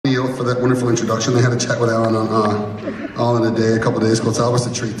for that wonderful introduction. They had a chat with Alan on All in a Day a couple of days ago. It's always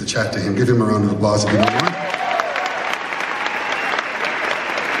a treat to chat to him. Give him a round of applause if you don't mind.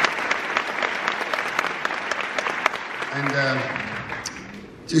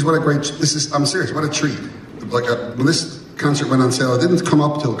 Geez, what a great, I'm serious, what a treat. Like, when this concert went on sale, it didn't come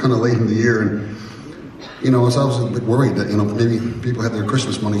up till kind of late in the year, and, you know, I was always a bit worried that, you know, maybe people had their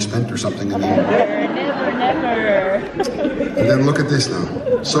Christmas money spent or something. And Never. And then look at this now.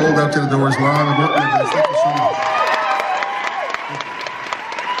 Sold out to the doors, long and working with this. Thank you so much.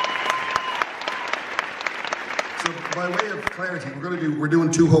 So, by way of clarity, we're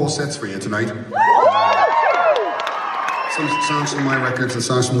doing 2 whole sets for you tonight. Some songs from my records and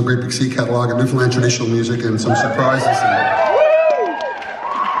songs from the Great Big Sea catalogue and Newfoundland traditional music and some surprises and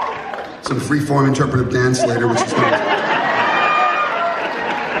some free-form interpretive dance later, which is fun.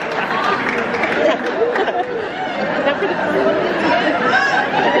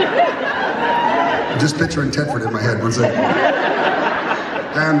 Just picturing Tedford in my head, one second.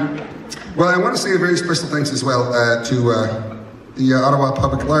 Well, I want to say a very special thanks as well to the Ottawa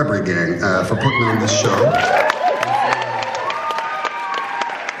Public Library gang for putting on this show.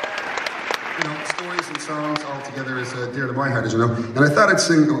 Songs all together is dear to my heart, as you know. And I thought I'd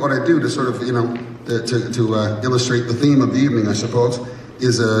sing what I do to sort of, you know, to illustrate the theme of the evening, I suppose,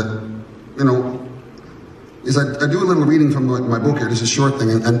 is I do a little reading from my book here, just a short thing,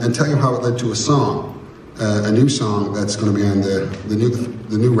 and tell you how it led to a song, a new song that's going to be on the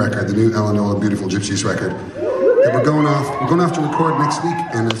new record, the new Ellen Doyle Beautiful Gypsies record, that we're going off to record next week,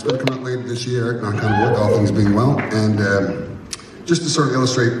 and it's going to come out later this year, knock on wood, all things being well, and just to sort of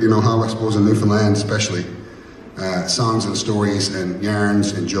illustrate, you know, how I suppose in Newfoundland especially, songs and stories and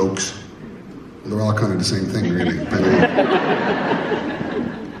yarns and jokes, well, they're all kind of the same thing, really. But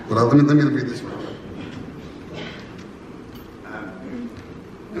let me read this one.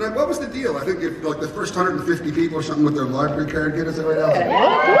 And what was the deal? I think if like the first 150 people or something with their library card get us the right out.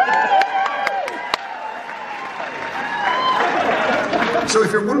 So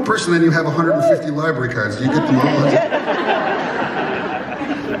if you're one person and you have 150 library cards, do you get them all?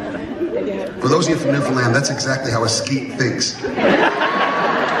 For those of you from Newfoundland, that's exactly how a skeet thinks. Look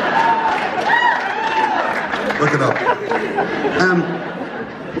it up.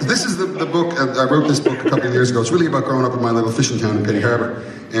 This is the book, I wrote this book a couple of years ago. It's really about growing up in my little fishing town in Petty Harbour.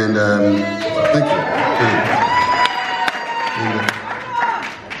 And thank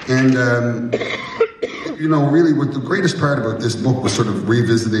you. You know, really what the greatest part about this book was sort of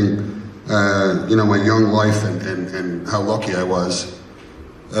revisiting, you know, my young life and how lucky I was.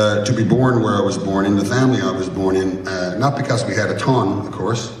 To be born where I was born, in the family I was born in, not because we had a ton, of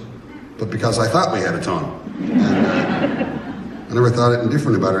course, but because I thought we had a ton. And I never thought anything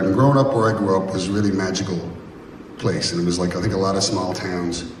different about it. And growing up where I grew up was a really magical place. And it was like, I think a lot of small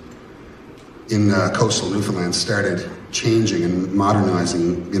towns in coastal Newfoundland started changing and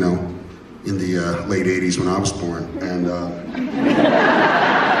modernizing, you know, in the late 80s when I was born. And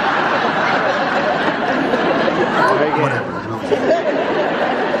whatever, you know.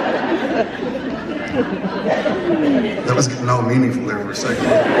 That was getting all meaningful there for a second.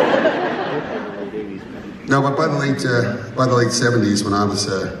 No, but by the late 70s, when I was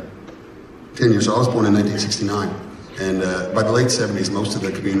 10 years old, I was born in 1969, and by the late 70s, most of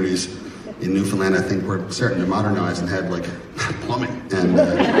the communities in Newfoundland, I think, were starting to modernize and had like plumbing and the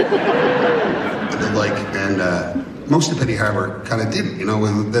like, and most of Petty Harbour kind of didn't. You know,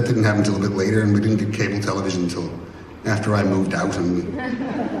 that didn't happen until a bit later, and we didn't get cable television until after I moved out,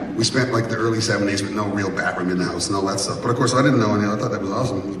 and we spent like the early 70s with no real bathroom in the house and all that stuff. But of course I didn't know any. I thought that was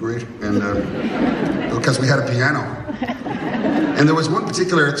awesome. It was great. And because we had a piano. And there was one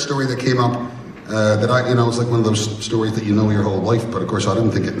particular story that came up that it was like one of those stories that you know your whole life, but of course I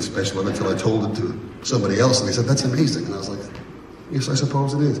didn't think anything special of it until I told it to somebody else, and they said, that's amazing. And I was like, yes, I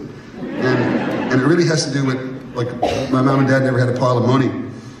suppose it is. And it really has to do with, like, my mom and dad never had a pile of money,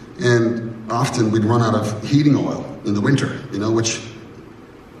 and often we'd run out of heating oil in the winter, you know, which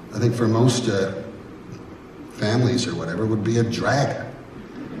I think for most families or whatever would be a drag.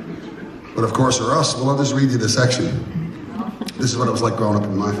 But of course for us, well, I'll just read you this section. This is what it was like growing up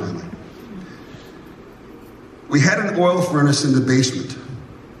in my family. We had an oil furnace in the basement.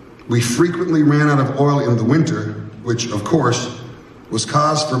 We frequently ran out of oil in the winter, which of course was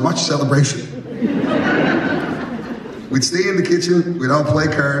cause for much celebration. We'd stay in the kitchen, we'd all play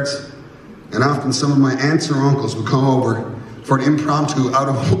cards, and often some of my aunts or uncles would come over for an impromptu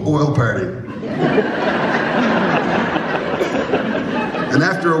out-of-oil party. And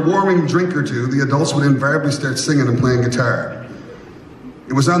after a warming drink or two, the adults would invariably start singing and playing guitar.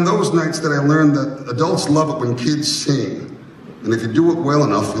 It was on those nights that I learned that adults love it when kids sing, And if you do it well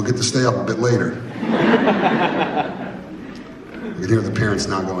enough, you'll get to stay up a bit later. You can hear the parents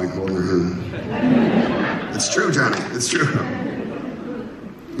now going, holding their hand. It's true, Johnny, it's true.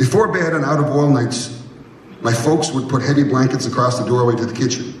 Before bed on out-of-oil nights, my folks would put heavy blankets across the doorway to the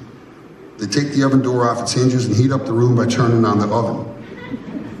kitchen. They'd take the oven door off its hinges and heat up the room by turning on the oven.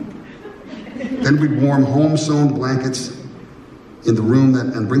 Then we'd warm home-sewn blankets in the room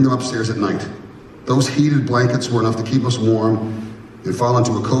and bring them upstairs at night. Those heated blankets were enough to keep us warm and fall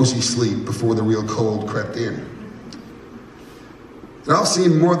into a cozy sleep before the real cold crept in. It all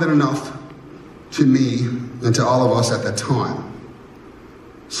seemed more than enough to me and to all of us at that time.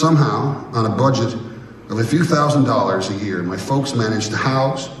 Somehow, on a budget of a few $1,000s a year, my folks managed to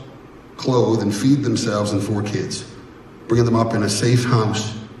house, clothe, and feed themselves and 4 kids, bringing them up in a safe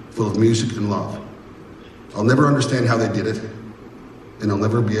house full of music and love. I'll never understand how they did it, and I'll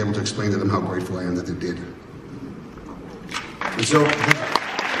never be able to explain to them how grateful I am that they did. And so,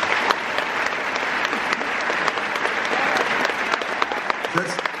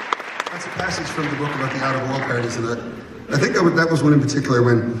 that's a passage from the book about the out-of-oil parties, and I think that was one in particular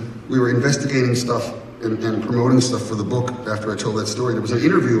when we were investigating stuff and promoting stuff for the book after I told that story. There was an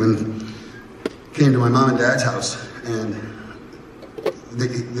interview and came to my mom and dad's house, and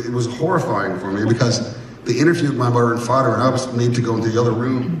it was horrifying for me because they interviewed my mother and father, and I was made to go into the other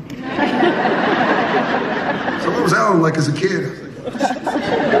room. So what was Alan like as a kid?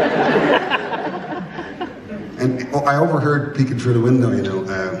 And I overheard peeking through the window,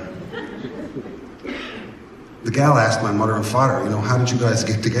 the gal asked my mother and father, how did you guys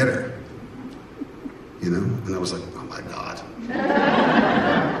get together? And I was like, oh my God.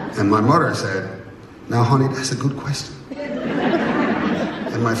 And my mother said, now honey, that's a good question.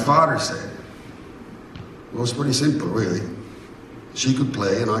 And my father said, well, it's pretty simple, really. She could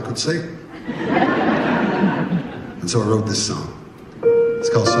play and I could sing. And so I wrote this song. It's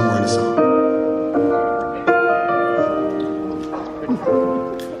called Somewhere in the Song.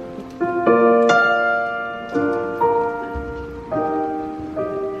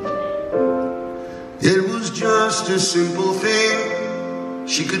 It was just a simple thing.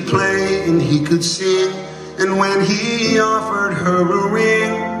 She could play and he could sing. And when he offered her a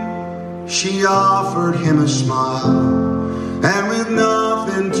ring, she offered him a smile. And with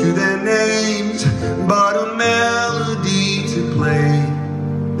nothing to their names but a melody to play,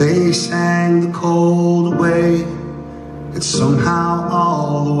 they sang the cold away. And somehow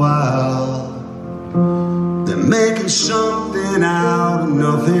all the while they're making something out of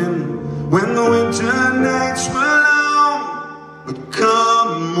nothing. When the winter nights were long, but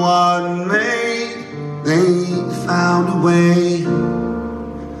come what may, they found a way.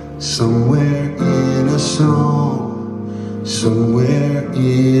 Somewhere in a song, somewhere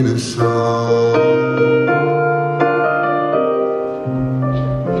in a song.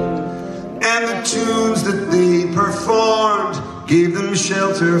 And the tunes that they performed gave them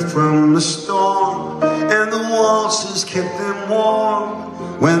shelter from the storm, and the waltzes kept them warm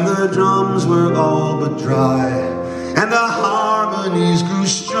when the drums were all but dry, and the harmonies grew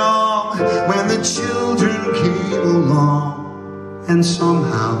strong when the children came along. And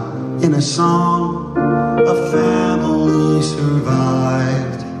somehow, in a song, a family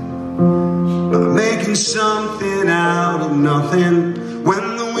survived, making something out of nothing.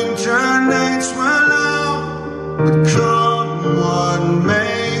 When the winter nights were long, but come what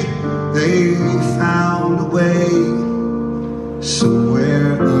may, they found a way.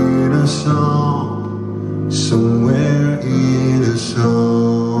 Somewhere in a song, somewhere in a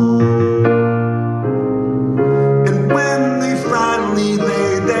song. And when they finally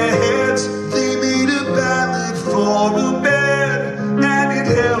laid their heads, they made a ballad for the bed, and it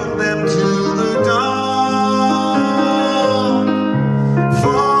held them to the dawn.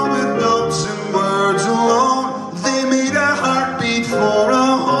 For with notes and words alone, they made a heartbeat for a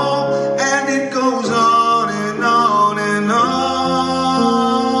home, and it goes on and on and on.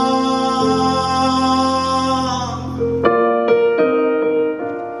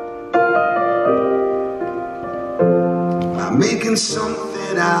 Making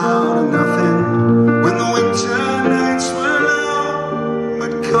something out of nothing when the winter nights were long,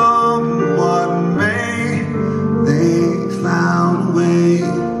 but come what may, they found a way.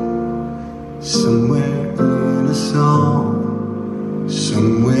 Somewhere in a song,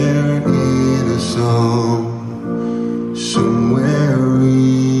 somewhere in a song, somewhere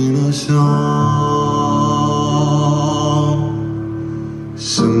in a song,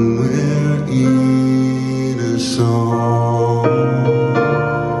 somewhere in a song.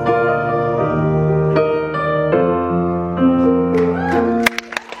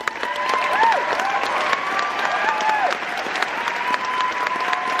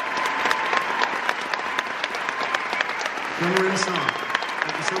 Memory song.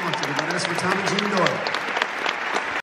 Thank you so much, everybody. That's for Tom and Jean Doyle.